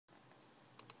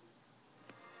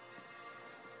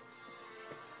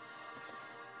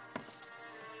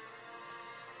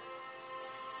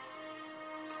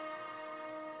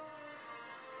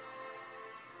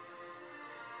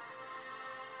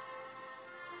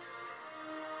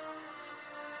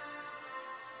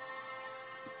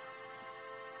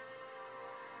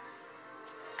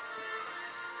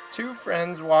Two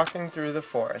friends walking through the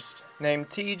forest, named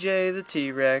TJ the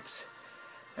T-Rex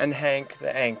and Hank the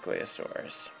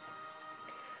Ankylosaurus.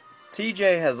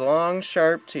 TJ has long,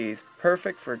 sharp teeth,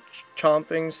 perfect for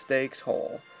chomping steaks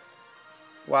whole,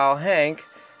 while Hank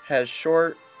has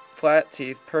short, flat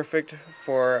teeth, perfect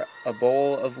for a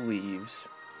bowl of leaves.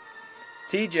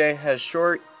 TJ has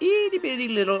short, itty-bitty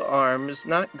little arms,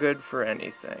 not good for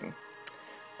anything,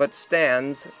 but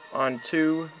stands on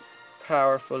two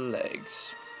powerful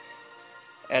legs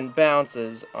and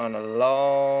bounces on a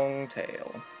long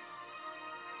tail.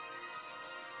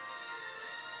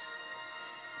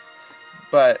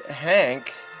 But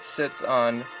Hank sits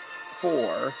on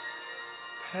four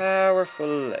powerful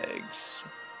legs.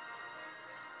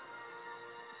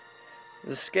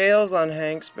 The scales on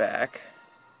Hank's back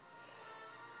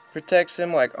protects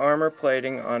him like armor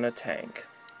plating on a tank.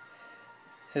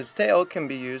 His tail can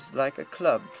be used like a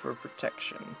club for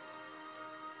protection.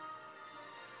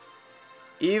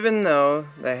 Even though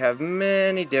they have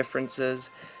many differences,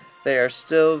 they are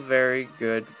still very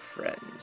good friends.